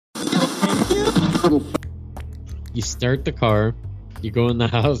You start the car, you go in the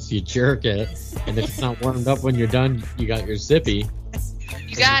house, you jerk it, and if it's not warmed up when you're done, you got your zippy.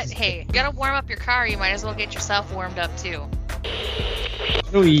 You gotta warm up your car. You might as well get yourself warmed up too. I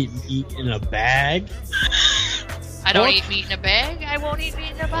don't eat meat in a bag. I don't eat meat in a bag. I won't eat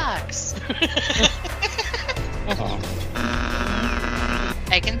meat in a box.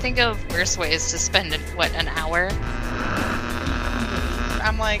 I can think of worse ways to spend an hour.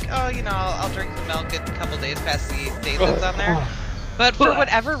 I'm like, I'll drink the milk a couple days past the date that's on there. But for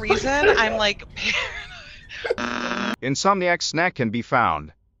whatever reason, I'm like... Insomniac Snack can be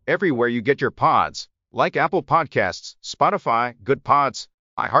found everywhere you get your pods, like Apple Podcasts, Spotify, Good Pods,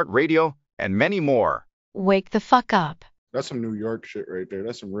 iHeartRadio, and many more. Wake the fuck up. That's some New York shit right there.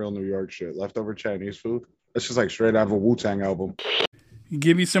 That's some real New York shit. Leftover Chinese food. That's just like straight out of a Wu-Tang album. You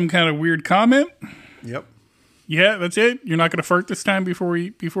give me some kind of weird comment? Yep. Yeah, that's it? You're not going to fart this time before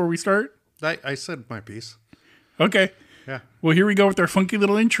we start? I said my piece. Okay. Yeah. Well, here we go with our funky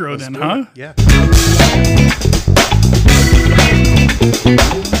little intro. Let's then, do huh? It. Yeah.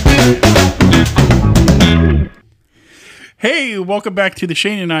 Hey, welcome back to the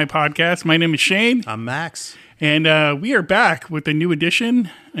Shane and I podcast. My name is Shane. I'm Max. And we are back with a new edition,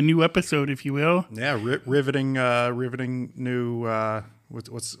 a new episode, if you will. Yeah, riveting new. What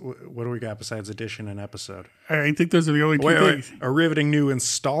do we got besides edition and episode? I think those are the only two things. A riveting new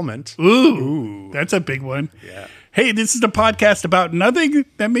installment. Ooh, that's a big one. Yeah. Hey, this is the podcast about nothing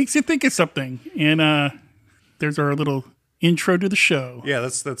that makes you think of something. And there's our little intro to the show. Yeah,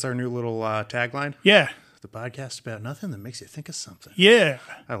 that's our new little tagline. Yeah. The podcast about nothing that makes you think of something. Yeah.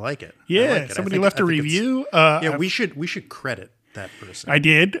 I like it. Yeah. I like it. Somebody left a review. We should credit that person. I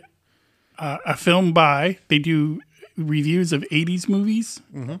did. A film by. They do reviews of 80s movies.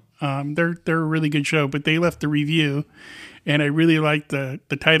 Mm-hmm. They're a really good show, but they left a review, and I really liked the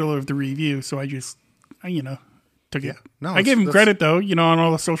title of the review, so I just took it. No, I gave him credit though, on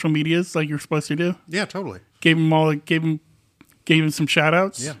all the social medias like you're supposed to do. Yeah, totally. Gave him some shout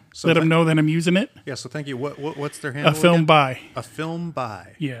outs. Yeah. So let them know that I'm using it. Yeah, so thank you. What's their handle? A film again? by. A film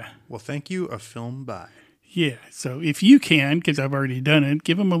by. Yeah. Well, thank you, A Film by. Yeah. So if you can, because I've already done it,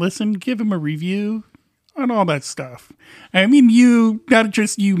 give them a listen, give them a review on all that stuff. I mean, you, not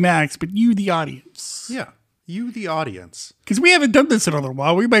just you, Max, but you, the audience. Yeah. You, the audience. Because we haven't done this in a little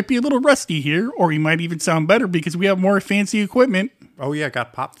while. We might be a little rusty here, or we might even sound better because we have more fancy equipment. Oh, yeah.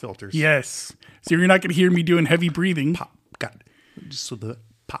 Got pop filters. Yes. So you're not going to hear me doing heavy breathing. Pop. Got it. Just so the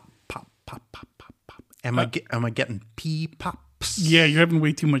pop. Am I getting pee pops? Yeah, you're having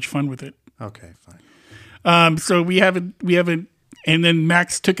way too much fun with it. Okay, fine. So we haven't, and then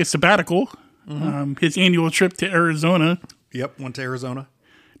Max took a sabbatical, his annual trip to Arizona. Yep, went to Arizona.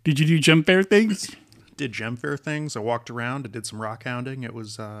 Did you do gem fair things? Did gem fair things. I walked around. I did some rock hounding. It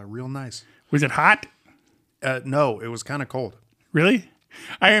was real nice. Was it hot? No, it was kind of cold. Really?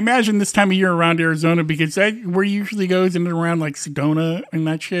 I imagine this time of year around Arizona, because that where you usually goes in and around like Sedona and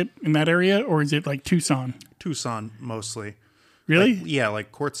that shit in that area, or is it like Tucson? Tucson mostly. Really?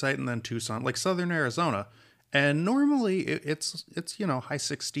 Like Quartzsite and then Tucson, like southern Arizona. And normally it's high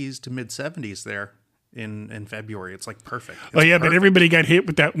 60s to mid 70s there in February. It's like perfect. It's but perfect. everybody got hit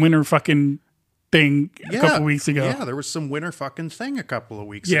with that winter fucking thing a couple weeks ago. Yeah, there was some winter fucking thing a couple of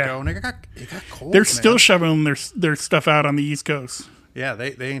weeks ago, and it got cold. They're still shoveling their stuff out on the East Coast. Yeah,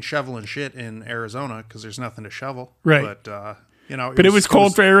 they ain't shoveling shit in Arizona because there's nothing to shovel. Right. But, it was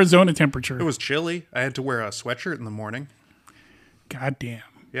cold for Arizona temperature. It was chilly. I had to wear a sweatshirt in the morning. God damn.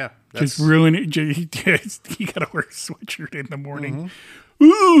 Yeah. Just ruin it. You got to wear a sweatshirt in the morning. Mm-hmm.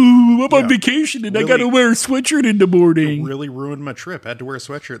 Ooh, I'm on vacation and really, I got to wear a sweatshirt in the morning. It really ruined my trip. I had to wear a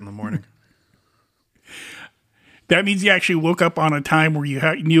sweatshirt in the morning. That means you actually woke up on a time where you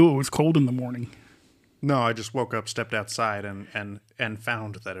knew it was cold in the morning. No, I just woke up, stepped outside, and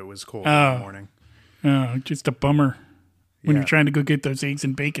found that it was cold in the morning. Oh, just a bummer when you're trying to go get those eggs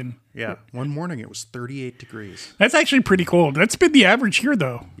and bacon. Yeah, one morning it was 38 degrees. That's actually pretty cold. That's been the average here,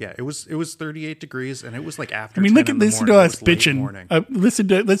 though. Yeah, it was 38 degrees, and it was like after. I mean, listen to us bitching. Listen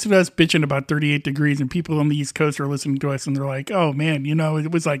to us bitching about 38 degrees, and people on the East Coast are listening to us, and they're like, "Oh man,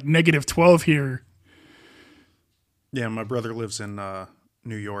 it was like negative 12 here." Yeah, my brother lives in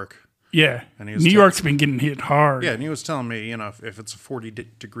New York. Yeah, and New York's been getting hit hard. Yeah, and he was telling me, if it's a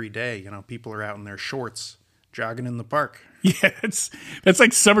 40-degree day, people are out in their shorts jogging in the park. Yeah, that's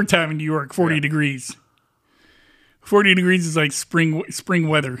like summertime in New York. 40 degrees. 40 degrees is like spring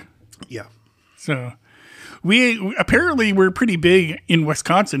weather. Yeah. So, we're pretty big in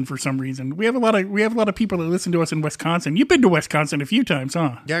Wisconsin for some reason. We have a lot of people that listen to us in Wisconsin. You've been to Wisconsin a few times,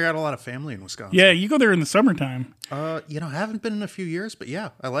 huh? Yeah, I got a lot of family in Wisconsin. Yeah, you go there in the summertime. I haven't been in a few years, but yeah,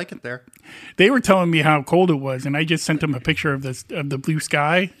 I like it there. They were telling me how cold it was, and I just sent them a picture of the blue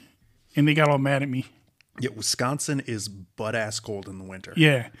sky, and they got all mad at me. Yeah, Wisconsin is butt ass cold in the winter.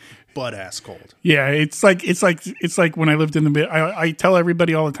 Yeah. Butt ass cold. Yeah, it's like when I lived in the mid. I tell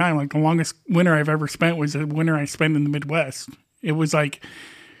everybody all the time, like the longest winter I've ever spent was the winter I spent in the Midwest. It was like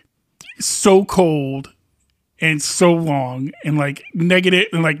so cold and so long, and like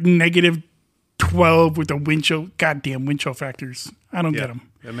negative 12 with the wind chill. Goddamn wind chill factors. I don't get them.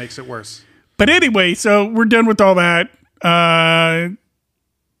 It makes it worse. But anyway, so we're done with all that.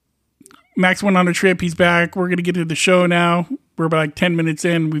 Max went on a trip. He's back. We're gonna get to the show now. We're about like 10 minutes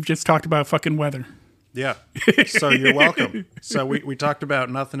in. We've just talked about fucking weather. Yeah. So you're welcome. So we talked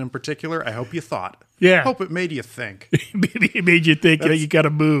about nothing in particular. I hope you thought. Yeah. Hope it made you think. It made you think that you got to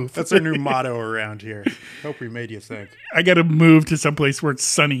move. That's our new motto around here. Hope we made you think. I got to move to someplace where it's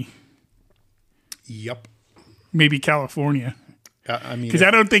sunny. Yep. Maybe California. I mean, because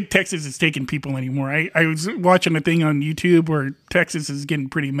I don't think Texas is taking people anymore. I was watching a thing on YouTube where Texas is getting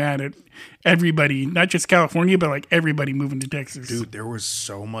pretty mad at everybody, not just California, but like everybody moving to Texas. Dude, there was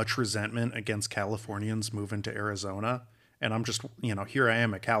so much resentment against Californians moving to Arizona. And I'm just, here I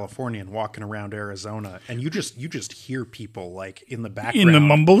am, a Californian walking around Arizona, and you just hear people like in the background. In the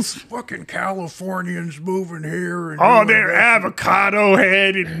mumbles? Fucking Californians moving here. And they're avocado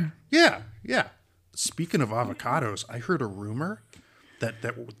head. And... Yeah. Speaking of avocados, I heard a rumor that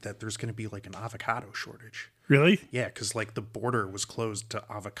there's going to be like an avocado shortage. Really? Yeah, because like the border was closed to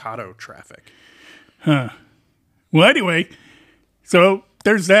avocado traffic. Huh. Well, anyway, so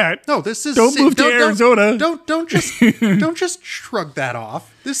there's that. No, this is don't move to Arizona. Don't just shrug that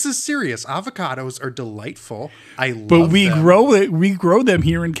off. This is serious. Avocados are delightful. But we grow them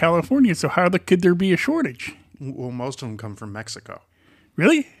here in California. So how could there be a shortage? Well, most of them come from Mexico.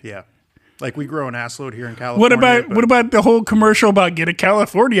 Really? Yeah. Like we grow an assload here in California. What about the whole commercial about get a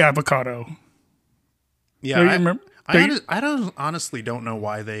California avocado? Yeah, I don't honestly don't know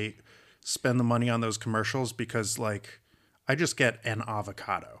why they spend the money on those commercials, because like I just get an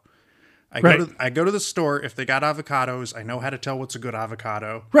avocado. I go to the store. If they got avocados, I know how to tell what's a good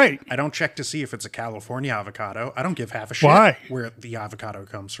avocado. Right. I don't check to see if it's a California avocado. I don't give half a shit where the avocado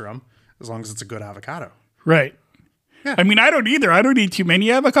comes from, as long as it's a good avocado. Right. Yeah. I mean, I don't either. I don't eat too many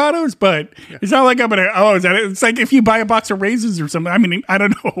avocados, but it's not like I'm going to, is that it? It's like if you buy a box of raisins or something. I mean, I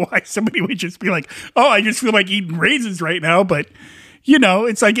don't know why somebody would just be like, I just feel like eating raisins right now. But,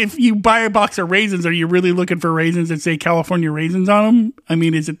 it's like if you buy a box of raisins, are you really looking for raisins that say California raisins on them? I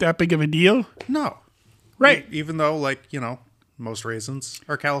mean, is it that big of a deal? No. Right. Even though, like, most raisins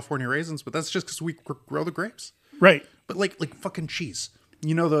are California raisins, but that's just because we grow the grapes. Right. But like fucking cheese.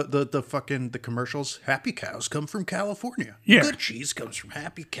 The commercials, happy cows come from California. Yeah. Good cheese comes from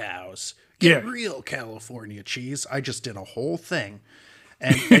happy cows. Get real California cheese. I just did a whole thing.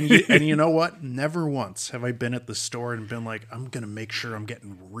 And you know what? Never once have I been at the store and been like, I'm going to make sure I'm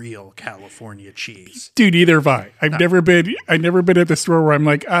getting real California cheese. Dude, either have I. I've never been at the store where I'm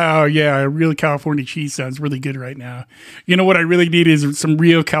like, oh yeah, real California cheese sounds really good right now. You know what I really need is some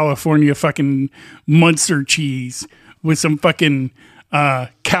real California fucking Munster cheese with some fucking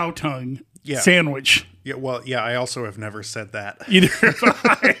cow tongue sandwich. Yeah, well, yeah, I also have never said that. Either have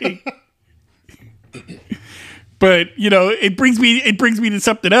I. But, it brings me to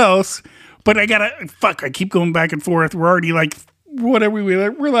something else. But I keep going back and forth. We're already like,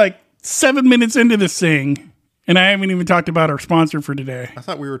 we're like 7 minutes into this thing. And I haven't even talked about our sponsor for today. I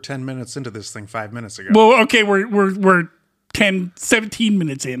thought we were 10 minutes into this thing 5 minutes ago. Well, okay, we're 17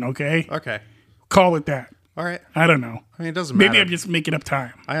 minutes in, okay? Okay. Call it that. All right. I don't know. I mean, it doesn't matter. Maybe I'm just making up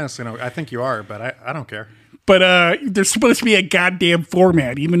time. I honestly know. I think you are, but I don't care. But there's supposed to be a goddamn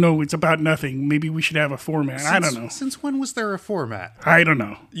format, even though it's about nothing. Maybe we should have a format. I don't know. Since when was there a format? I don't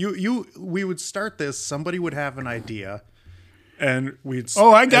know. We would start this. Somebody would have an idea, and we'd.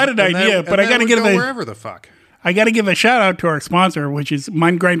 Oh, I got an idea, but I got to give wherever the fuck. I got to give a shout out to our sponsor, which is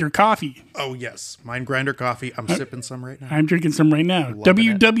Mind Grinder Coffee. Oh yes, Mind Grinder Coffee. I'm sipping some right now. I'm drinking some right now.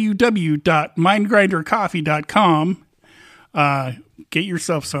 www.mindgrindercoffee.com. Get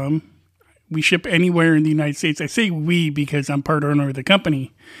yourself some. We ship anywhere in the United States. I say we because I'm part owner of the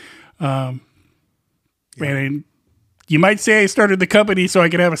company. And you might say I started the company so I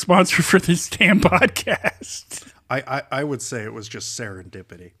could have a sponsor for this damn podcast. I would say it was just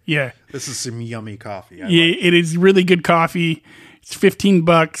serendipity. Yeah. This is some yummy coffee. It is really good coffee. It's $15,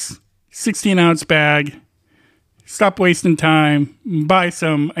 16-ounce bag. Stop wasting time. Buy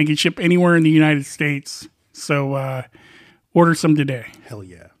some. I can ship anywhere in the United States. So order some today. Hell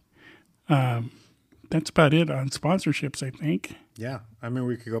yeah. That's about it on sponsorships, I think. Yeah. I mean,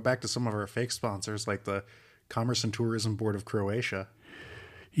 we could go back to some of our fake sponsors like the Commerce and Tourism Board of Croatia.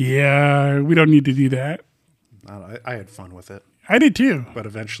 Yeah, we don't need to do that. I had fun with it. I did too. But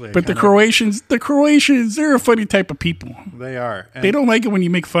eventually... the Croatians, they're a funny type of people. They are. They don't like it when you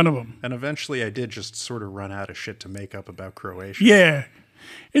make fun of them. And eventually I did just sort of run out of shit to make up about Croatia. Yeah.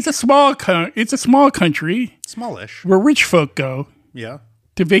 It's a small country. Smallish. Where rich folk go. Yeah.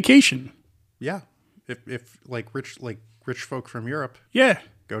 To vacation. Yeah. If rich folk from Europe. Yeah.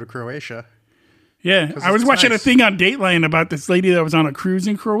 Go to Croatia. Yeah. I was watching a thing on Dateline about this lady that was on a cruise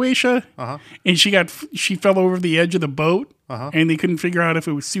in Croatia. Uh-huh. And she fell over the edge of the boat. Uh-huh. And they couldn't figure out if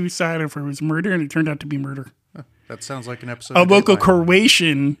it was suicide or if it was murder, and it turned out to be murder. That sounds like an episode. A local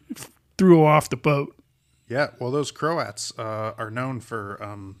Croatian threw her off the boat. Yeah, well, those Croats are known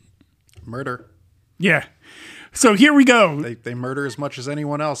for murder. Yeah. So here we go. They murder as much as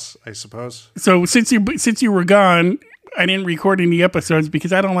anyone else, I suppose. So since you were gone, I didn't record any episodes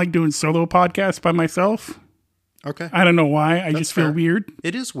because I don't like doing solo podcasts by myself. Okay. I don't know why. I just feel weird.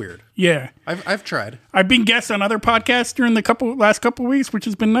 It is weird. Yeah. I've tried. I've been guest on other podcasts during the last couple weeks, which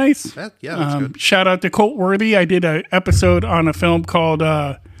has been nice. That's good. Shout out to Colt Worthy. I did an episode on a film called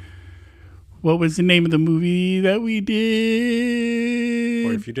what was the name of the movie that we did?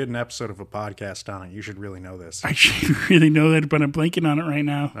 Well, if you did an episode of a podcast on it, you should really know this. I should really know that, but I'm blanking on it right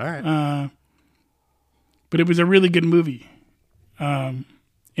now. All right. But it was a really good movie.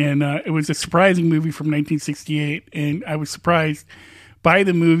 And it was a surprising movie from 1968. And I was surprised by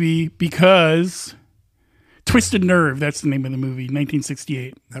the movie because Twisted Nerve, that's the name of the movie,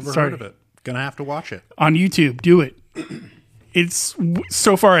 1968. Never heard of it. Gonna have to watch it. On YouTube. Do it. It's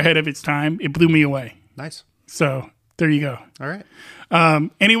so far ahead of its time. It blew me away. Nice. So there you go. All right.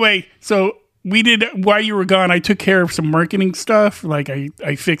 Anyway, so we did, while you were gone, I took care of some marketing stuff. Like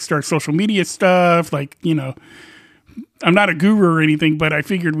I fixed our social media stuff. Like, you know, I'm not a guru or anything, but I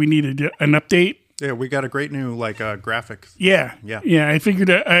figured we needed an update. Yeah, we got a great new graphic. Yeah. I figured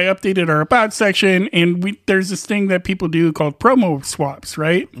I updated our about section, and there's this thing that people do called promo swaps,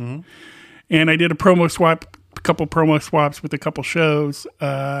 right? Mm-hmm. And I did a couple promo swaps with a couple shows,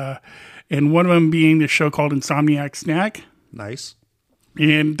 and one of them being the show called Insomniac Snack. Nice.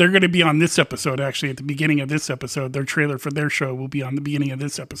 And they're going to be on this episode, actually, at the beginning of this episode. Their trailer for their show will be on the beginning of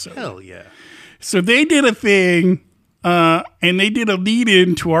this episode. Hell yeah. So they did a thing, and they did a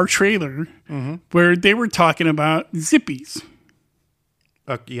lead-in to our trailer where they were talking about zippies.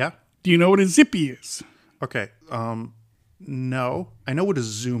 Yeah. Do you know what a zippy is? Okay. No. I know what a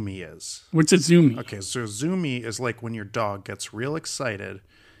zoomie is. What's a zoomie? Okay, so a zoomie is like when your dog gets real excited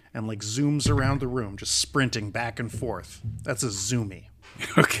and like zooms around the room, just sprinting back and forth. That's a zoomie.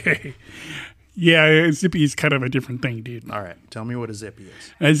 Okay. Yeah, a zippy is kind of a different thing, dude. All right. Tell me what a zippy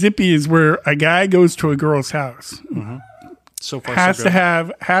is. A zippy is where a guy goes to a girl's house. Mm-hmm. So far, but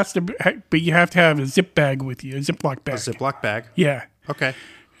you have to have a zip bag with you, a Ziploc bag. A Ziploc bag? Yeah. Okay.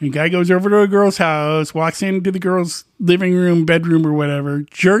 And the guy goes over to a girl's house, walks into the girl's living room, bedroom, or whatever,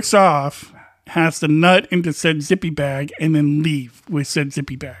 jerks off, has to nut into said zippy bag, and then leave with said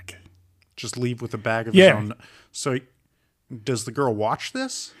zippy bag. Just leave with a bag of his own. So does the girl watch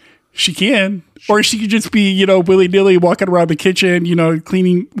this? She can. Or she could just be, willy-nilly walking around the kitchen,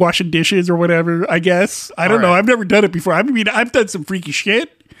 cleaning, washing dishes or whatever, I guess. I don't know. I've never done it before. I mean, I've done some freaky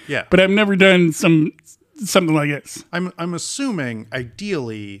shit. Yeah. But I've never done something like this. I'm assuming,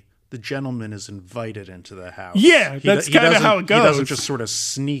 ideally, the gentleman is invited into the house. Yeah, that's kind of how it goes. He doesn't just sort of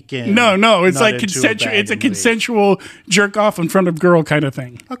sneak in. No. It's like consensual. It's a consensual jerk off in front of girl kind of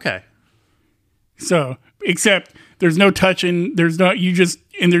thing. Okay. So, except there's no touching. There's no you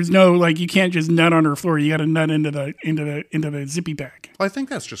can't just nut on her floor. You got to nut into the zippy bag. Well, I think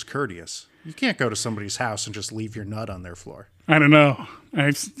that's just courteous. You can't go to somebody's house and just leave your nut on their floor. I don't know.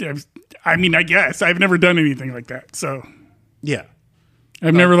 I guess I've never done anything like that. So yeah,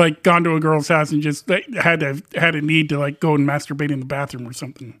 I've never gone to a girl's house and just had a need to go and masturbate in the bathroom or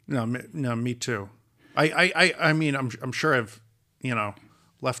something. No, me too. I mean, I'm sure I've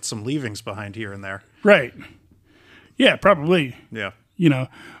left some leavings behind here and there. Right. Yeah, probably. Yeah.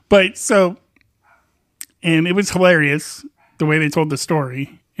 But so, and it was hilarious the way they told the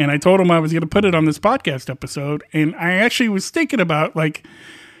story. And I told him I was going to put it on this podcast episode. And I actually was thinking about a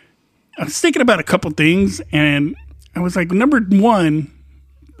couple things. And I was like, number one,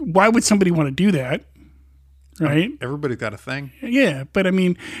 why would somebody want to do that? Right? Everybody got a thing. Yeah. But I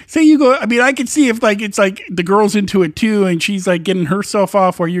mean, say you go, I could see if it's the girl's into it too. And she's getting herself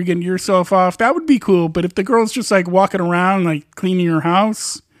off while you're getting yourself off. That would be cool. But if the girl's just walking around, cleaning your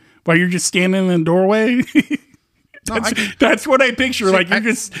house while you're just standing in the doorway? That's what I picture. See, like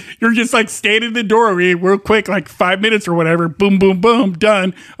you're just like standing in the doorway real quick, like 5 minutes or whatever. Boom, boom, boom,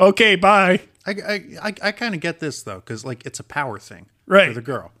 done. Okay, bye. I kind of get this though, because like it's a power thing, right? For the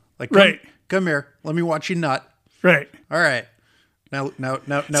girl, like come here, let me watch you nut. Right. All right. Now,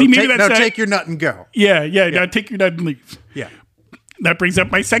 See, take your nut and go. Yeah. Now take your nut and leave. Yeah. That brings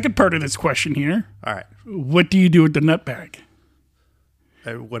up my second part of this question here. All right. What do you do with the nut bag?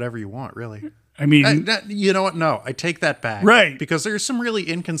 Whatever you want, really. I mean, you know what? No, I take that back. Right. Because there's some really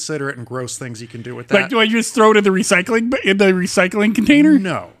inconsiderate and gross things you can do with that. Like, do I just throw it in the recycling container?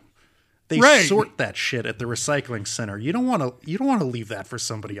 No. They sort that shit at the recycling center. You don't want to leave that for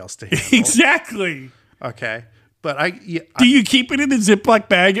somebody else to handle. Exactly. Okay. But do you keep it in the Ziploc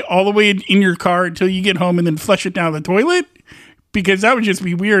bag all the way in your car until you get home and then flush it down the toilet? Because that would just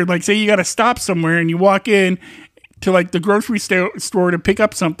be weird. Like, say you got to stop somewhere and you walk in to like the grocery store to pick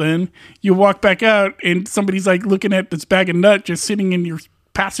up something. You walk back out and somebody's like looking at this bag of nut just sitting in your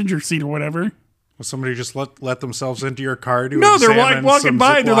passenger seat or whatever. Well, somebody just let themselves into your car to No, they're walking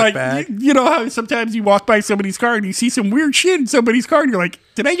by. They're like, bag. You know how sometimes you walk by somebody's car and you see some weird shit in somebody's car and you're like,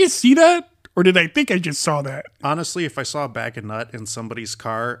 did I just see that? Or did I think I just saw that? Honestly, if I saw a bag of nut in somebody's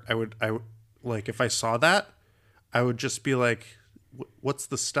car, I would like, if I saw that, I would just be like, what's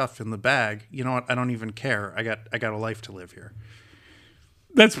the stuff in the bag? You know what? I don't even care. I got a life to live here.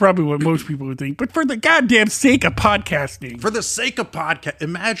 That's probably what most people would think. But for the goddamn sake of podcasting. For the sake of podcast,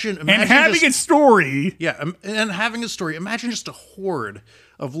 imagine and having a story. Yeah, and having a story. Imagine just a horde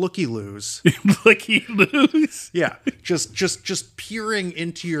of looky-loos. Looky-loos? Yeah, just peering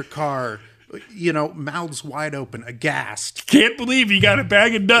into your car, you know, mouths wide open, aghast. Can't believe you got a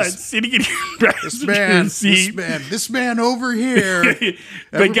bag of nuts sitting in your passenger seat. This man over here.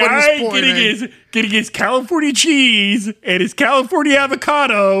 The guy getting his California cheese and his California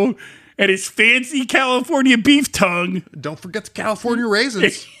avocado and his fancy California beef tongue. Don't forget the California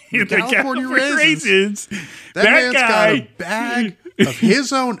raisins. The California raisins. That man's got a bag of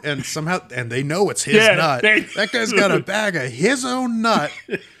his own, and they know it's his nut. That guy's got a bag of his own nut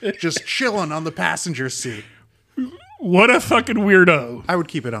just chilling on the passenger seat. What a fucking weirdo. I would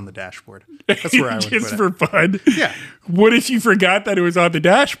keep it on the dashboard. That's where I would just put it. for fun. Yeah. What if you forgot that it was on the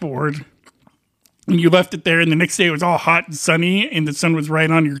dashboard and you left it there and the next day it was all hot and sunny and the sun was right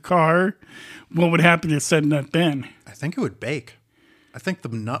on your car? What would happen to said nut then? I think it would bake. I think the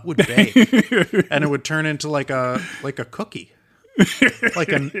nut would bake and it would turn into like a cookie.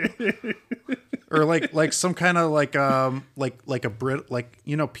 like some kind of like a brittle, like,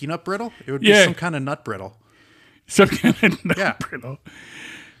 you know, peanut brittle. It would be some kind of nut brittle. Some kind of nut brittle.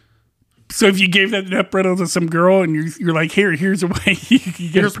 So if you gave that nut brittle to some girl and you're like, here's a way you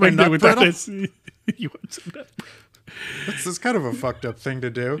get pregnant without this. You want some nut brittle? That's kind of a fucked up thing to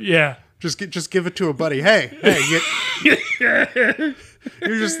do. Yeah. Just give it to a buddy. Hey, you're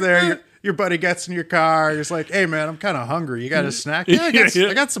just there. Your buddy gets in your car. He's like, "Hey, man, I'm kind of hungry. You got a snack?" Yeah,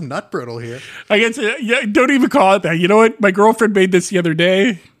 I got some nut brittle here. Don't even call it that. You know what? My girlfriend made this the other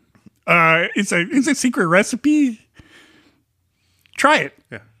day. It's a secret recipe. Try it.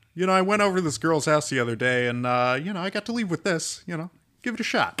 Yeah. You know, I went over to this girl's house the other day, and you know, I got to leave with this. You know, give it a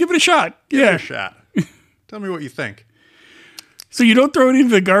shot. Give it a shot. Give it a shot. Tell me what you think. So you don't throw it into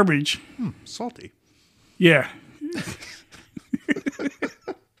the garbage. Salty. Yeah.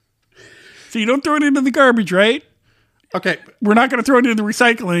 So you don't throw it into the garbage, right? Okay. We're not going to throw it into the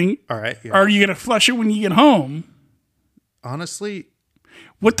recycling. All right. Yeah. Are you going to flush it when you get home? Honestly.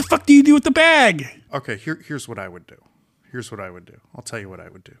 What the fuck do you do with the bag? Okay, here's what I would do. I'll tell you what I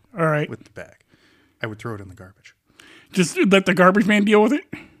would do. All right. With the bag. I would throw it in the garbage. Just let the garbage man deal with it?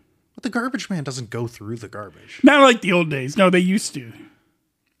 But the garbage man doesn't go through the garbage. Not like the old days. No, they used to.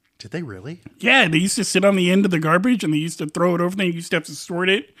 Did they really? Yeah, they used to sit on the end of the garbage and they used to throw it over. They used to have to sort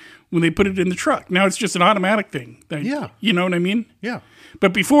it when they put it in the truck. Now it's just an automatic thing. Yeah. You know what I mean? Yeah.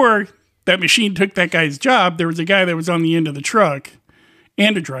 But before that machine took that guy's job, there was a guy that was on the end of the truck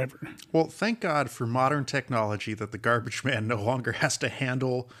and a driver. Well, thank God for modern technology that the garbage man no longer has to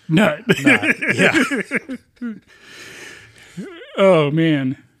handle nut. Yeah. Oh,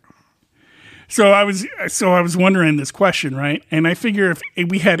 man. So I was wondering this question, right? And I figure if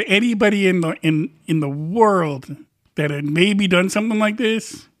we had anybody in the world that had maybe done something like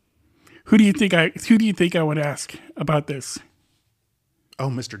this, who do you think I would ask about this? Oh,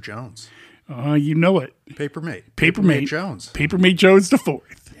 Mr. Jones. You know it. Papermate Jones. Papermate Jones the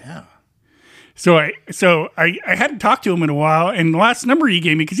fourth. Yeah. So I hadn't talked to him in a while, and the last number he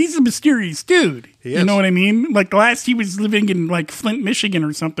gave me, because he's a mysterious dude. You know what I mean? Like the last he was living in like Flint, Michigan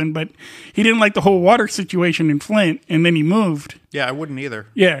or something, but he didn't like the whole water situation in Flint, and then he moved. Yeah, I wouldn't either.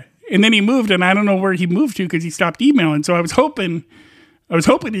 Yeah, and then he moved, and I don't know where he moved to because he stopped emailing. So I was hoping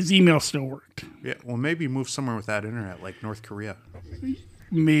his email still worked. Yeah, well, maybe move somewhere without internet, like North Korea.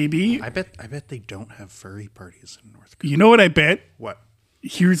 Maybe. I bet they don't have furry parties in North Korea. You know what I bet? What?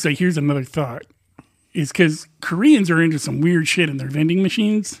 Here's another thought. Is because Koreans are into some weird shit in their vending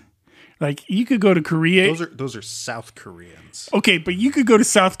machines. Like you could go to Korea. Those are South Koreans. Okay, but you could go to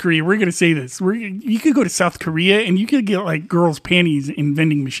South Korea. We're gonna say this. You could go to South Korea and you could get like girls' panties in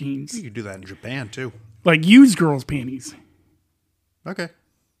vending machines. You could do that in Japan too. Like used girls' panties. Okay.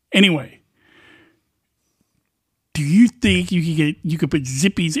 Anyway, do you think you could put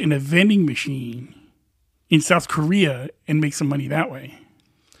Zippies in a vending machine in South Korea and make some money that way?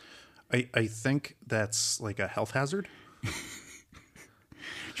 I think that's like a health hazard.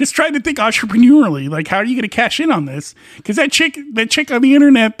 Just trying to think entrepreneurially. Like, how are you going to cash in on this? Because that chick on the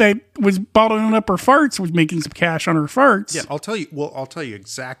internet that was bottling up her farts was making some cash on her farts. Yeah, I'll tell you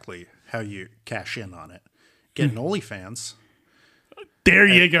exactly how you cash in on it. Get an OnlyFans. There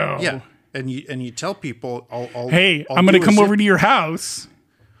you go. Yeah, and you tell people, I'm going to come over to your house.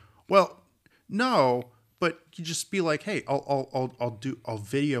 Well, no, but you just be like, hey, I'll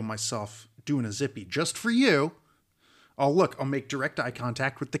video myself doing a zippy just for you. I'll make direct eye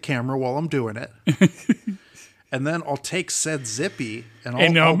contact with the camera while I'm doing it. And then I'll take said zippy and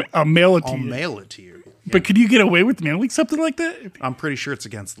I'll mail it to you. Mail it to you. Yeah. But could you get away with mailing something like that? I'm pretty sure it's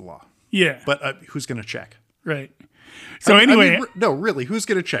against the law. Yeah. But who's going to check? Right. So anyway. No, really, who's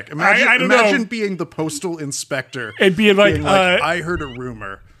going to check? Imagine being the postal inspector. And being like, I heard a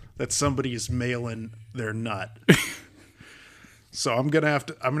rumor that somebody is mailing their nut. So I'm going to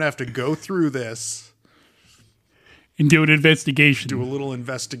have to go through this. And do an investigation. Do a little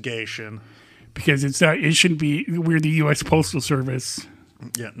investigation. Because it shouldn't be, we're the U.S. Postal Service.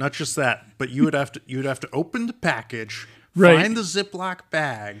 Yeah, not just that, but you would have to open the package, right. Find the Ziploc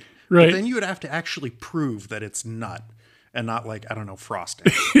bag, right. But then you would have to actually prove that it's nut and not like, I don't know,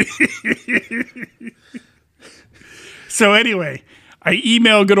 frosting. So anyway, I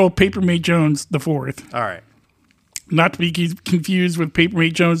emailed good old Papermate Jones the 4th. All right. Not to be confused with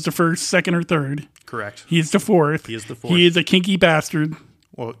Papermate Jones the 1st, 2nd, or 3rd. Correct. He is the 4th. He is a kinky bastard.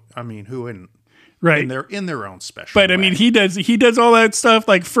 Well, I mean, who isn't? Right. In their own special But way. I mean, he does all that stuff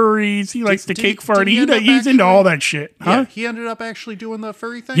like furries. He likes to cake fart. He's into all that shit. Huh? Yeah, he ended up actually doing the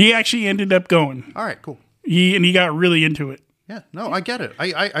furry thing? He actually ended up going. All right, cool. He got really into it. Yeah, no, I get it.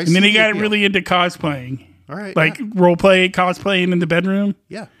 And then he got really into cosplaying. All right. Like role play, cosplaying in the bedroom.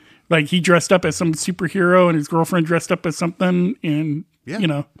 Yeah. Like he dressed up as some superhero and his girlfriend dressed up as something and,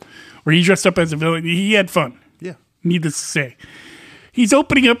 or he dressed up as a villain. He had fun. Yeah. Needless to say. He's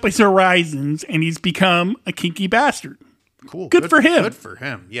opening up his horizons and he's become a kinky bastard. Cool. Good for him. Good for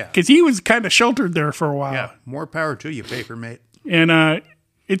him, yeah. Because he was kind of sheltered there for a while. Yeah, more power to you, Papermate. And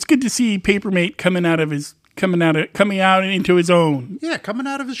it's good to see Papermate coming out into his own. Yeah, coming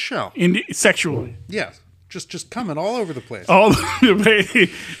out of his shell. Sexually. Yeah. Just coming all over the place. All over the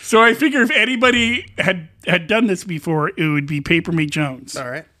place. So I figure if anybody had done this before, it would be Papermate Jones. All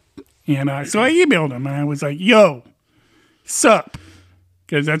right. And so I emailed him and I was like, yo, sup.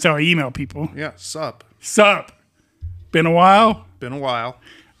 Because that's how I email people. Yeah, sup. Sup. Been a while? Been a while.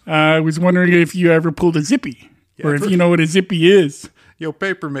 I was wondering if you ever pulled a zippy. Yeah, or if you know what a zippy is. Yo,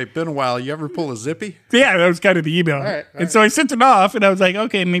 Papermate, been a while. You ever pull a zippy? Yeah, that was kind of the email. All right. And so I sent it off and I was like,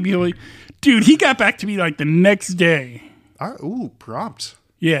 okay, maybe he'll... Dude, he got back to me like the next day. Ooh, prompt.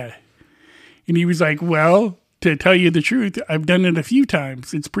 Yeah. And he was like, well, to tell you the truth, I've done it a few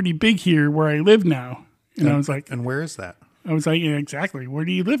times. It's pretty big here where I live now. And I was like... And where is that? I was like, yeah, exactly. Where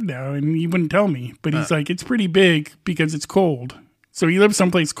do you live now? And he wouldn't tell me. But he's like, it's pretty big because it's cold. So he lives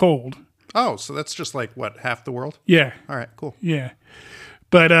someplace cold. Oh, so that's just like, what, half the world? Yeah. All right, cool. Yeah.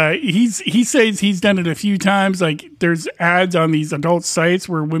 But he says he's done it a few times. Like there's ads on these adult sites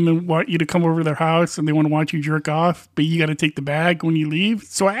where women want you to come over to their house and they want to watch you jerk off, but you got to take the bag when you leave.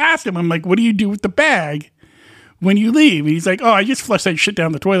 So I asked him, I'm like, what do you do with the bag when you leave? And he's like, oh, I just flush that shit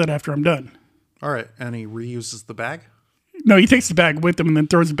down the toilet after I'm done. All right. And he reuses the bag? No, he takes the bag with him and then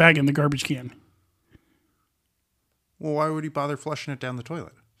throws the bag in the garbage can. Well, why would he bother flushing it down the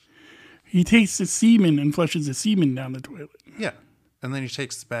toilet? He takes the semen and flushes the semen down the toilet. Yeah. And then he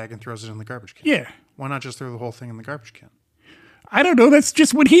takes the bag and throws it in the garbage can. Yeah. Why not just throw the whole thing in the garbage can? I don't know. That's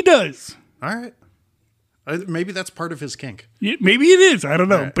just what he does. All right. Maybe that's part of his kink. Yeah, maybe it is. I don't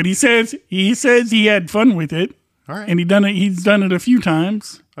know. Right. But he says he had fun with it. All right. And he's done it a few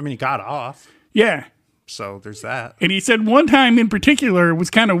times. I mean, he got off. Yeah. So there's that. And he said one time in particular was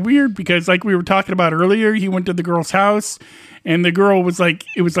kind of weird because, like we were talking about earlier, he went to the girl's house, and the girl was like,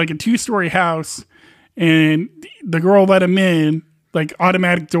 it was like a 2-story house, and the girl let him in, like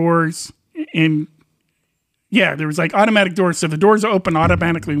automatic doors, and yeah, there was like automatic doors, so the doors open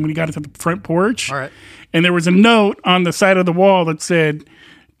automatically when he got to the front porch. All right. And there was a note on the side of the wall that said,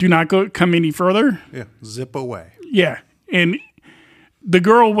 "Do not come any further." Yeah, zip away. Yeah, and the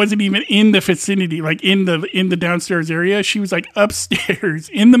girl wasn't even in the vicinity, like in the downstairs area. She was like upstairs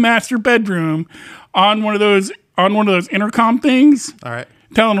in the master bedroom on one of those intercom things. All right.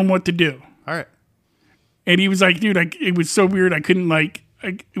 Telling him what to do. All right. And he was like, "Dude, it was so weird. I couldn't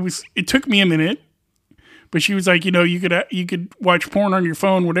it took me a minute." But she was like, you could watch porn on your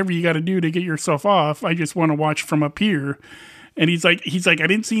phone, whatever you got to do to get yourself off. I just want to watch from up here. And he's like, I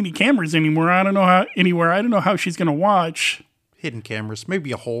didn't see any cameras anymore. I don't know how she's going to watch. Hidden cameras,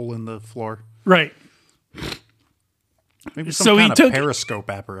 maybe a hole in the floor. Right. Maybe some kind of periscope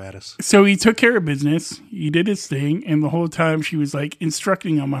apparatus. So he took care of business. He did his thing. And the whole time she was like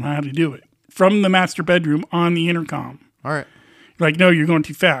instructing him on how to do it from the master bedroom on the intercom. All right. Like, no, you're going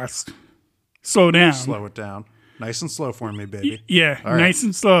too fast. Slow down. Slow it down. Nice and slow for me, baby. Yeah, all nice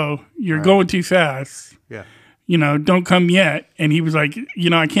and slow. You're going too fast. Yeah. Don't come yet. And he was like,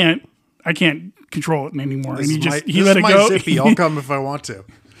 I can't control it anymore. This and he let it go. Zippy. I'll come if I want to.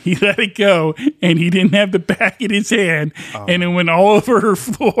 He let it go, and he didn't have the back in his hand, and it went all over her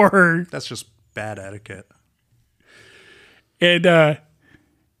floor. That's just bad etiquette. And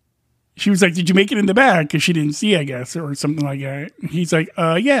she was like, "Did you make it in the bag?" Because she didn't see, I guess, or something like that. He's like,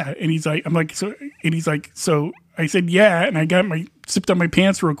 "Yeah." And he's like, "I'm like, so." And he's like, "So." I said, "Yeah," and I zipped up my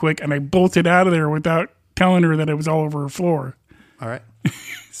pants real quick, and I bolted out of there without telling her that it was all over her floor. All right.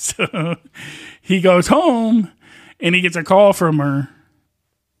 So he goes home, and he gets a call from her,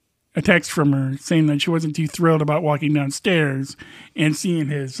 a text from her saying that she wasn't too thrilled about walking downstairs and seeing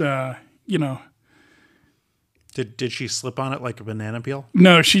his, Did she slip on it like a banana peel?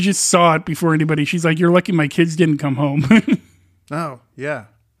 No, she just saw it before anybody. She's like, "You're lucky my kids didn't come home." Oh, yeah.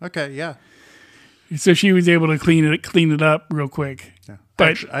 Okay, yeah. So she was able to clean it up real quick. Yeah. But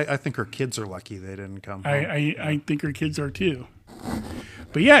actually, I think her kids are lucky they didn't come home. I think her kids are too.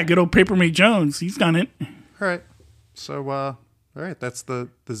 But yeah, good old Papermate Jones. He's done it. All right. So, all right. That's the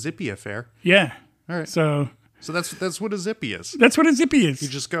Zippy affair. Yeah. All right. So that's what a Zippy is. That's what a Zippy is. You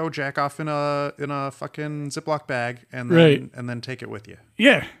just go jack off in a fucking Ziploc bag and then take it with you.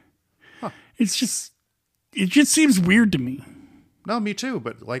 Yeah. Huh. It just seems weird to me. No, me too.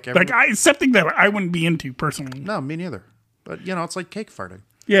 But it's something that I wouldn't be into personally. No, me neither. But it's like cake farting.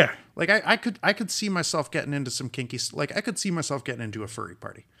 Yeah. Like I could see myself getting into some kinky. Like I could see myself getting into a furry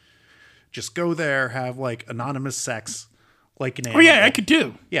party. Just go there, have like anonymous sex, like an animal. Oh yeah, I could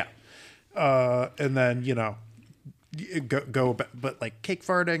too. Yeah. And then go, but like cake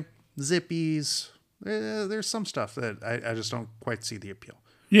farting, zippies. There's some stuff that I just don't quite see the appeal.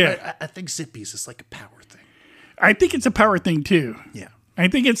 Yeah. I think zippies is like a power thing. I think it's a power thing too. Yeah. I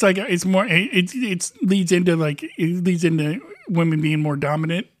think it's like it leads into women being more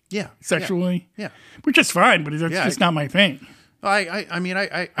dominant. Yeah. Sexually. Yeah. Which is fine, but that's just not my thing. I mean,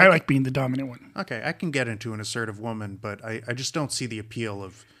 I like being the dominant one. Okay, I can get into an assertive woman, but I just don't see the appeal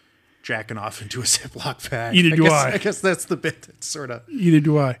of jacking off into a Ziploc bag. Either do I. I guess that's the bit that sort of. Either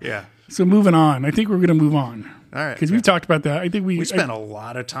do I. Yeah. So moving on. I think we're going to move on. All right. Because we've talked about that. I think we spent a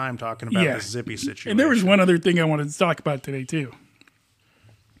lot of time talking about the Zippy situation. And there was one other thing I wanted to talk about today too.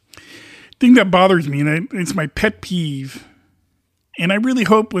 Thing that bothers me, and it's my pet peeve. And I really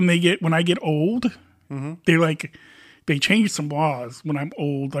hope when I get old, they change some laws when I'm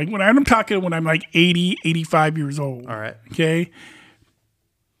old. Like when I'm like 80, 85 years old. All right. Okay.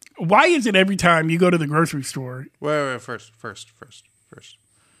 Why is it every time you go to the grocery store? Wait, first.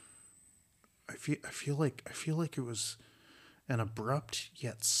 I feel like it was an abrupt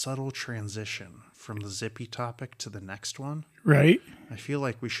yet subtle transition from the Zippy topic to the next one. Right. I feel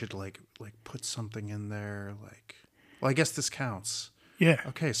like we should like put something in there. Well, I guess this counts. Yeah.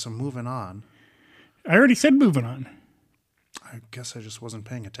 Okay, so moving on. I already said moving on. I guess I just wasn't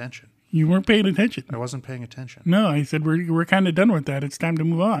paying attention. You weren't paying attention. I wasn't paying attention. No, I said we're kind of done with that. It's time to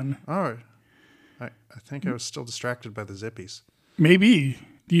move on. All right. I think I was still distracted by the Zippies. Maybe.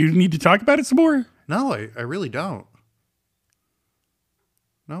 Do you need to talk about it some more? No, I really don't.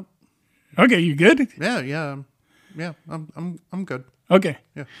 Nope. Okay, you good? Yeah. I'm good. Okay.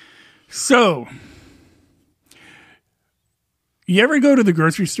 Yeah. So, you ever go to the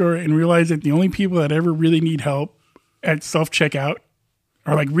grocery store and realize that the only people that ever really need help at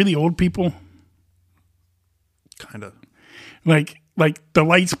are like really old people? Kind of. Like like the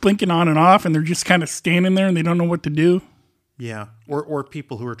lights blinking on and off, and they're just kind of standing there and they don't know what to do. Yeah, or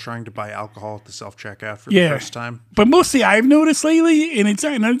people who are trying to buy alcohol at the self-checkout for the first time. But mostly I've noticed lately, and it's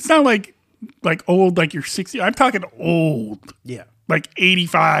not like old, like you're 60. I'm talking old. Yeah. Like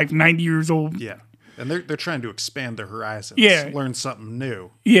 85, 90 years old. Yeah. And they're trying to expand their horizons. Yeah. Learn something new.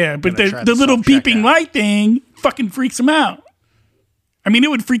 Yeah, but the little beeping light thing fucking freaks them out. I mean,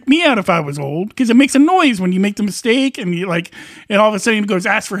 it would freak me out if I was old because it makes a noise when you make the mistake and you like, and all of a sudden it goes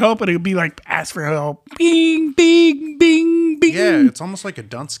ask for help, and it'll be like ask for help, bing, bing, bing, bing. Yeah, it's almost like a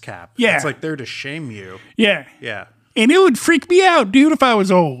dunce cap. Yeah, it's like there to shame you. Yeah, yeah, and it would freak me out, dude, if I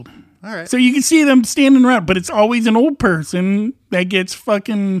was old. All right. So you can see them standing around, but it's always an old person that gets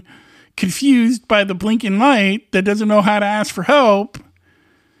fucking confused by the blinking light that doesn't know how to ask for help,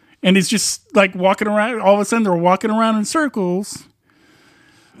 and it's just like walking around. All of a sudden, they're walking around in circles.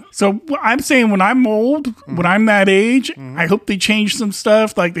 So I'm saying when I'm old, when I'm that age, I hope they change some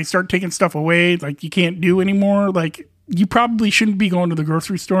stuff. Like they start taking stuff away, like you can't do anymore. Like you probably shouldn't be going to the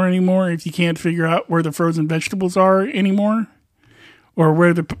grocery store anymore if you can't figure out where the frozen vegetables are anymore, or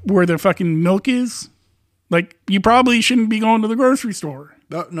where the fucking milk is. Like you probably shouldn't be going to the grocery store.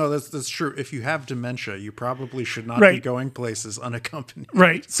 No, that's true. If you have dementia, you probably should not be going places unaccompanied.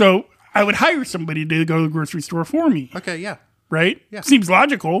 Right. So I would hire somebody to go to the grocery store for me. Okay, yeah. Right? Yeah. Seems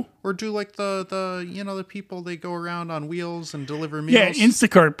logical. Or do like the the people, they go around on wheels and deliver meals. Yeah,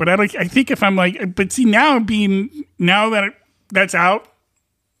 Instacart. But I think if I'm like, but see now that that's out,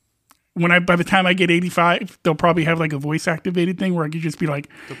 by the time I get 85, they'll probably have like a voice activated thing where I could just be like,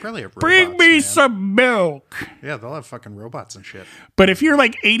 they'll probably have robots, bring me some milk. Yeah, they'll have fucking robots and shit. But if you're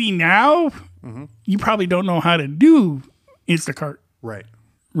like 80 now, you probably don't know how to do Instacart. Right.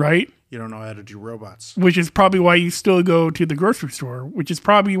 Right? You don't know how to do robots. Which is probably why you still go to the grocery store, which is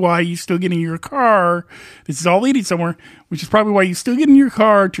probably why you still get in your car. This is all leading somewhere, which is probably why you still get in your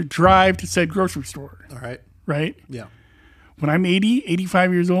car to drive to said grocery store. All right. Right? Yeah. When I'm 80,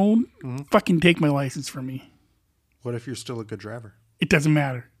 85 years old, fucking take my license from me. What if you're still a good driver? It doesn't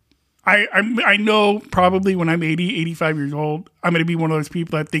matter. I know probably when I'm 80, 85 years old, I'm going to be one of those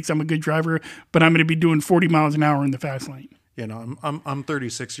people that thinks I'm a good driver, but I'm going to be doing 40 miles an hour in the fast lane. You know, I'm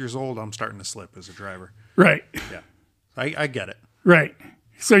 36 years old. I'm starting to slip as a driver. Right. Yeah. I get it. Right.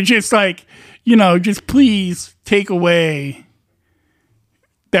 So just like, just please take away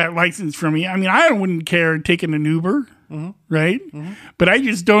that license from me. I mean, I wouldn't care taking an Uber, right? But I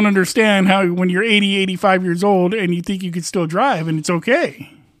just don't understand how when you're 80, 85 years old and you think you could still drive and it's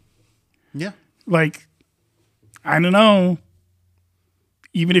okay. Yeah. Like, I don't know.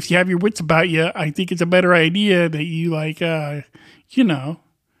 Even if you have your wits about you, I think it's a better idea that you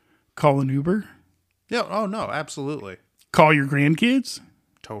call an Uber. Yeah. Oh no, absolutely. Call your grandkids.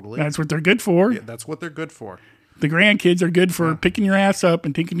 Totally. That's what they're good for. Yeah, that's what they're good for. The grandkids are good for picking your ass up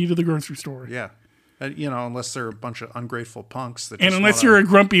and taking you to the grocery store. Yeah. Unless they're a bunch of ungrateful punks. And unless you're a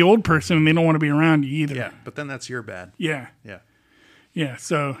grumpy old person and they don't want to be around you either. Yeah, but then that's your bad. Yeah. Yeah. Yeah.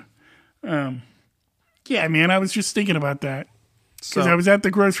 So, yeah, man, I was just thinking about that. Because So I was at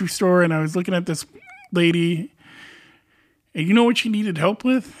the grocery store and I was looking at this lady. And you know what she needed help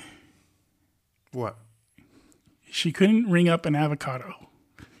with? what? She couldn't ring up an avocado.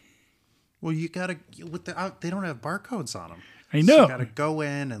 Well, you gotta they don't have barcodes on them. I So know. you gotta go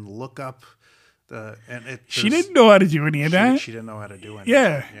in and look up She didn't know how to do any of that. She didn't know how to do anything.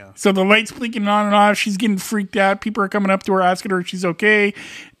 Yeah. Yeah. So the light's blinking on and off. She's getting freaked out. People are coming up to her asking her if she's okay.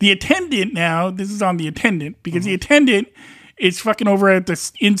 The attendant now, this is on the attendant, because the attendant is fucking over at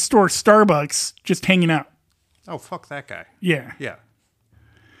the in-store Starbucks just hanging out. Oh, fuck that guy. Yeah. Yeah.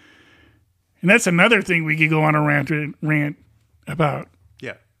 And that's another thing we could go on a rant about.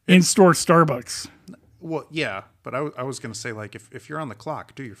 Yeah. In-store Starbucks. Well, yeah, but I was going to say, like, if you're on the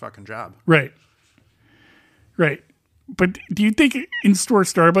clock, do your fucking job. Right. Right. But do you think in-store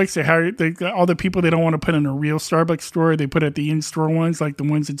Starbucks, they hire all the people they don't want to put in a real Starbucks store, they put at the in-store ones, like the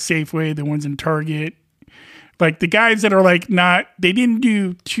ones at Safeway, the ones in Target? Like the guys that are like they didn't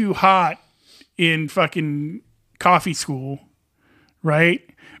do too hot in fucking coffee school, right?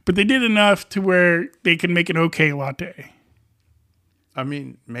 But they did enough to where they can make an okay latte. I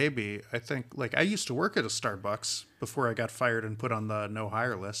mean, maybe. I think, like, I used to work at a Starbucks before I got fired and put on the no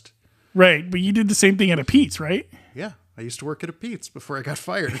hire list. Right, but you did the same thing at a Pete's, right? Yeah, I used to work at a Pete's before I got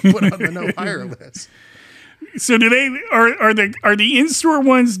fired and put on the no hire list. So do they are the in-store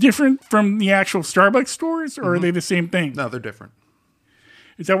ones different from the actual Starbucks stores, or are they the same thing? No, they're different.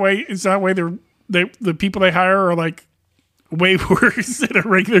 Is that why the people they hire are like way worse than a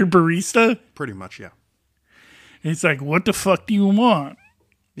regular barista? Pretty much, yeah. It's like, what the fuck do you want?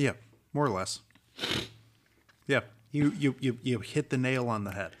 Yeah, more or less. Yeah. You hit the nail on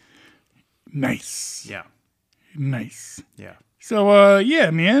the head. Nice. Yeah. Nice. Yeah. So,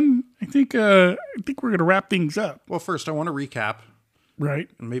 yeah, man, I think we're going to wrap things up. Well, first, I want to recap. Right.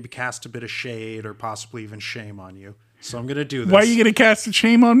 And maybe cast a bit of shade or possibly even shame on you. So I'm going to do this. Why are you going to cast the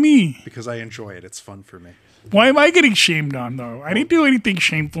shame on me? Because I enjoy it. It's fun for me. Why am I getting shamed on, though? I didn't do anything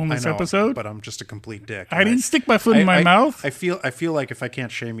shameful in this episode. But I'm just a complete dick. I didn't stick my foot in my mouth. I feel like if I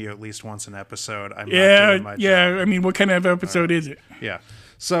can't shame you at least once an episode, I'm not doing my job. Yeah. I mean, what kind of episode is it? Yeah.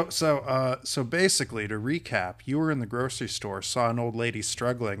 So basically, to recap, you were in the grocery store, saw an old lady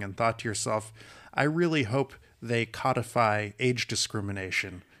struggling, and thought to yourself, I really hope they codify age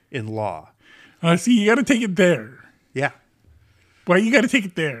discrimination in law. See, you got to take it there. Yeah. Why you got to take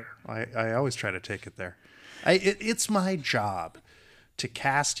it there? I always try to take it there. It's my job to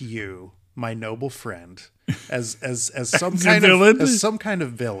cast you, my noble friend, as some kind of as some kind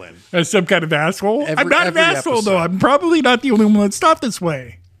of villain, as some kind of asshole. I'm not an asshole episode. Though. I'm probably not the only one that's thought this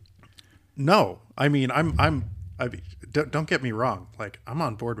way. No, I mean don't get me wrong. Like, I'm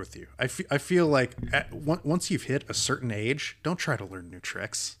on board with you. I feel like once you've hit a certain age, don't try to learn new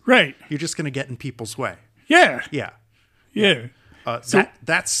tricks. Right. You're just going to get in people's way. Yeah. Yeah. Yeah.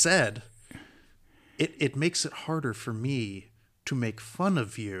 That said, it makes it harder for me to make fun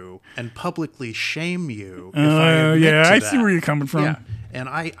of you and publicly shame you. I see where you're coming from. Yeah. And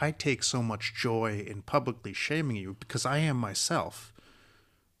I take so much joy in publicly shaming you because I am myself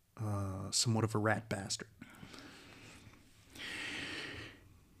somewhat of a rat bastard.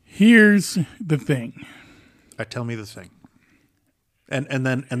 Here's the thing. Tell me the thing. And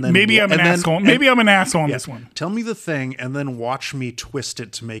then maybe I'm an asshole. Maybe I'm an asshole on this one. Tell me the thing, and then watch me twist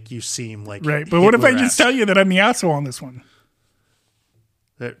it to make you seem like right. But what if I just tell you that I'm the asshole on this one?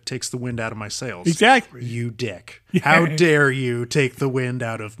 That takes the wind out of my sails. Exactly. You dick. Yeah. How dare you take the wind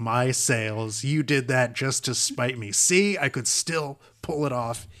out of my sails? You did that just to spite me. See, I could still pull it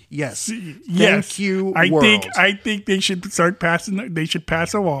off. Yes. Thank you, world. I think they should they should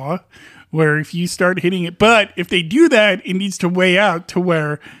pass a law where if you start hitting it, but if they do that, it needs to weigh out to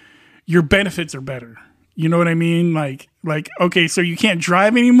where your benefits are better. You know what I mean? Like, okay, so you can't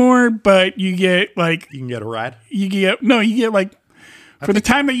drive anymore, but you get like... You can get a ride? You get like... For the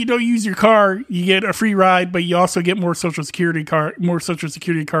time that you don't use your car, you get a free ride, but you also get more Social Security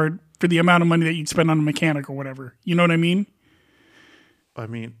card for the amount of money that you'd spend on a mechanic or whatever. You know what I mean? I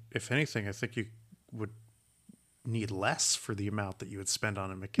mean, if anything, I think you would need less for the amount that you would spend on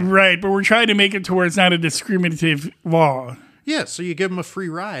a mechanic. Right, but we're trying to make it to where it's not a discriminative law. Yeah, so you give them a free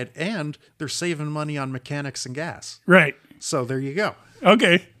ride, and they're saving money on mechanics and gas. Right. So there you go.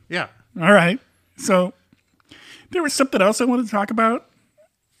 Okay. Yeah. All right. So there was something else I wanted to talk about,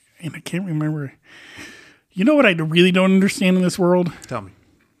 and I can't remember. You know what I really don't understand in this world? Tell me.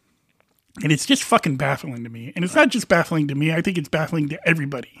 And it's just fucking baffling to me. And it's not just baffling to me. I think it's baffling to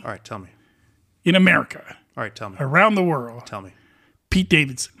everybody. All right, tell me. In America. All right, tell me. Around the world. Tell me. Pete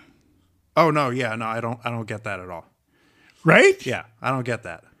Davidson. Oh, no, yeah, no, I don't get that at all. Right? Yeah, I don't get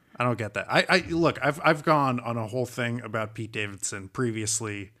that. I look, I've gone on a whole thing about Pete Davidson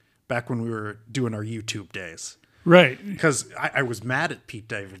previously, back when we were doing our YouTube days. Right. Because I was mad at Pete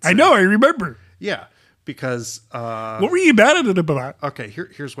Davidson. I know, I remember. Yeah, because... what were you mad at it about? Okay,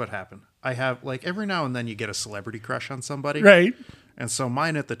 here's what happened. I have, like, every now and then you get a celebrity crush on somebody. Right. And so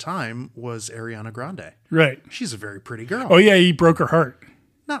mine at the time was Ariana Grande. Right. She's a very pretty girl. Oh, yeah, he broke her heart.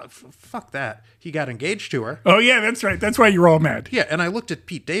 No, fuck that. He got engaged to her. Oh, yeah, that's right. That's why you're all mad. Yeah, and I looked at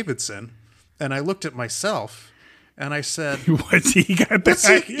Pete Davidson, and I looked at myself, and I said... What's he got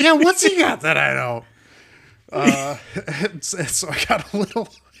that what's he got that I don't? So I got a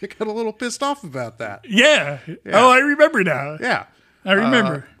little pissed off about that. Yeah. Oh, I remember now. Yeah. I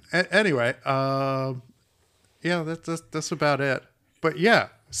remember. Anyway, yeah, that's about it. But yeah,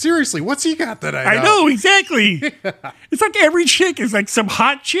 seriously, what's he got that I know? I know, exactly. It's like every chick is like some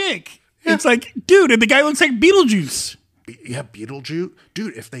hot chick. Yeah. It's like, dude, and the guy looks like Beetlejuice. Yeah, Beetlejuice.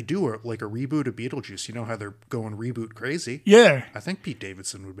 Dude, if they do a reboot of Beetlejuice, you know how they're going reboot crazy? Yeah. I think Pete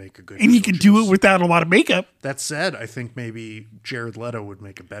Davidson would make a good And he could do it without a lot of makeup. That said, I think maybe Jared Leto would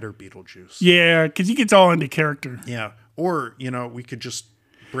make a better Beetlejuice. Yeah, because he gets all into character. Yeah. Or, we could just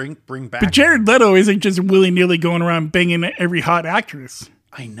bring back... But Jared Leto isn't just willy-nilly going around banging every hot actress.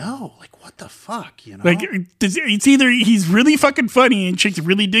 I know. Like, what the fuck, Like, it's either he's really fucking funny and chicks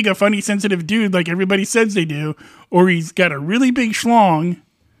really dig a funny, sensitive dude like everybody says they do, or he's got a really big schlong.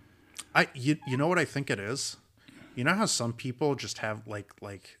 You know what I think it is? You know how some people just have,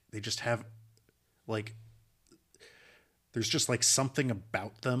 they just have, there's just, something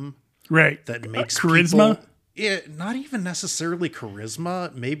about them. Right. That makes charisma? People, not even necessarily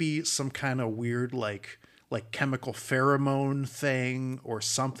charisma. Maybe some kind of weird, like chemical pheromone thing or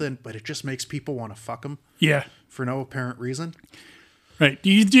something, but it just makes people want to fuck him. Yeah. For no apparent reason. Right.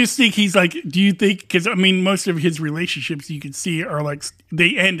 Do you just think he's like, do you think, because I mean, most of his relationships you can see are like,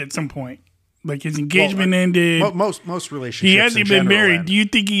 they end at some point. Like his engagement ended. Most relationships. He hasn't been married. End. Do you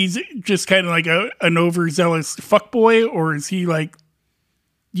think he's just kind of like an overzealous fuckboy, or is he like?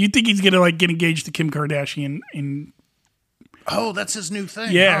 Do you think he's gonna like get engaged to Kim Kardashian? Oh, that's his new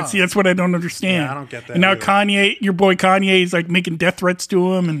thing. Yeah. Huh? See, that's what I don't understand. Yeah, I don't get that. And now either. Kanye, your boy Kanye, is like making death threats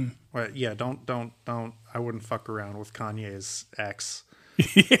to him, and well, yeah, don't. I wouldn't fuck around with Kanye's ex.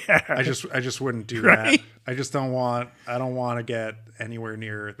 yeah, I just wouldn't do Right? that. I don't want to get anywhere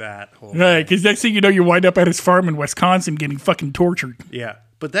near that whole right. Because next thing you know, you wind up at his farm in Wisconsin getting fucking tortured. Yeah.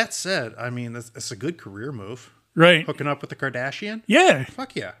 But that said, I mean, that's a good career move. Right. Hooking up with the Kardashian? Yeah.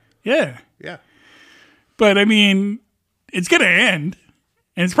 Fuck yeah. Yeah. Yeah. But I mean, it's gonna end,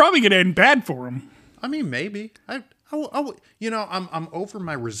 and it's probably gonna end bad for him. I mean, maybe. I'm over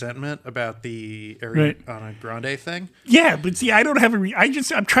my resentment about the Ariana Grande thing. Yeah, but see, I don't have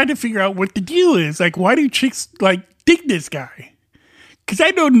I'm trying to figure out what the deal is. Like, why do chicks like dig this guy? Because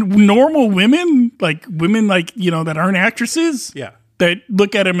I know normal women, like that aren't actresses, Yeah. that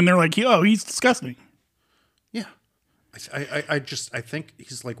look at him and they're like, "Oh, he's disgusting." Yeah. I think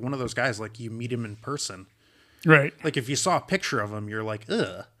he's like one of those guys. Like you meet him in person, Right. like if you saw a picture of him, you're like,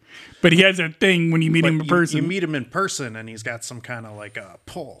 ugh. But he has that thing when you meet him in person. You meet him in person, and he's got some kind of like a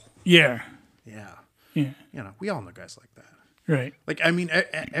pull. Yeah. Yeah. Yeah. We all know guys like that. Right. Like, I mean,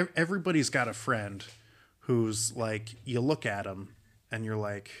 everybody's got a friend who's like, you look at him and you're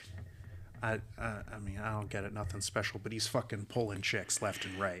like, I mean, I don't get it, nothing special, but he's fucking pulling chicks left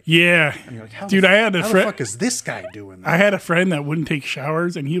and right. Yeah. And you're like, Dude, I had a how friend. the fuck is this guy doing that? I had a friend that wouldn't take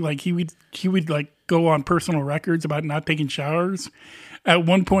showers, and he would like go on personal records about not taking showers. At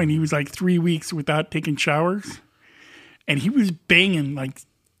one point, he was like 3 weeks without taking showers, and he was banging like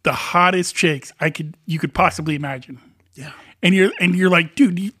the hottest chicks you could possibly imagine. Yeah. And you're like,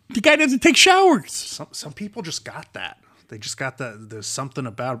 dude, the guy doesn't take showers. Some people just got that. They just got there's something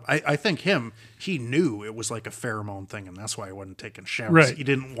about him. I think he knew it was like a pheromone thing, and that's why he wasn't taking showers. Right. He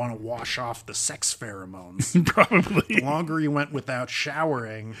didn't want to wash off the sex pheromones. Probably. The longer he went without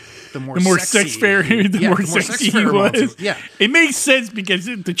showering, the more sexy he was. Yeah. It makes sense because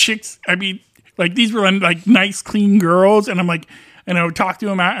the chicks, I mean, like these were like nice, clean girls. And I'm like, and I would talk to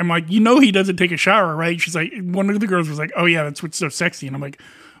him. I'm like, he doesn't take a shower, right? She's like, one of the girls was like, oh yeah, that's what's so sexy. And I'm like,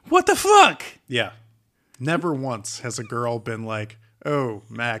 what the fuck? Yeah. Never once has a girl been like, oh,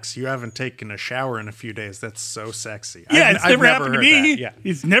 Max, you haven't taken a shower in a few days. That's so sexy. Yeah, it's never happened to me. Yeah.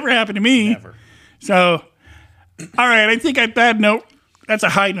 It's never happened to me. Never. So, all right, I think at that note, that's a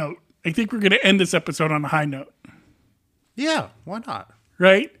high note. I think we're going to end this episode on a high note. Yeah, why not?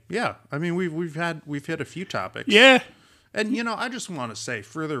 Right? Yeah. I mean, we've hit a few topics. Yeah. And, I just want to say,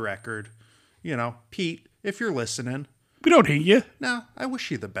 for the record, Pete, if you're listening, We don't hate you. no, I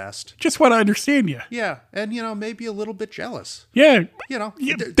wish you the best. Just want to understand you. Yeah. And, maybe a little bit jealous. Yeah. Yeah,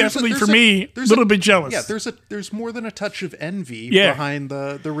 Definitely for me, a little bit jealous. Yeah, there's more than a touch of envy Yeah. behind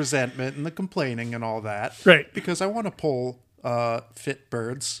the resentment and the complaining and all that. Right. Because I want to pull fit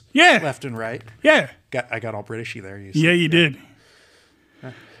birds Yeah. left and right. Yeah. I got all Britishy there. You see. Yeah, you did.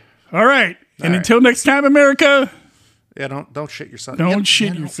 All right. And right. until next time, America. Yeah, don't shit yourself. Don't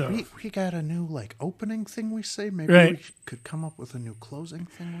shit yourself. We got a new opening thing we say. Maybe Right. we could come up with a new closing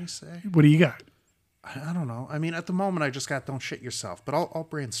thing we say. What do you got? I don't know. I mean, at the moment, I just got don't shit yourself, but I'll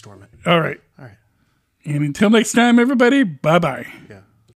brainstorm it. All right. All right. And until next time, everybody, bye-bye. Yeah.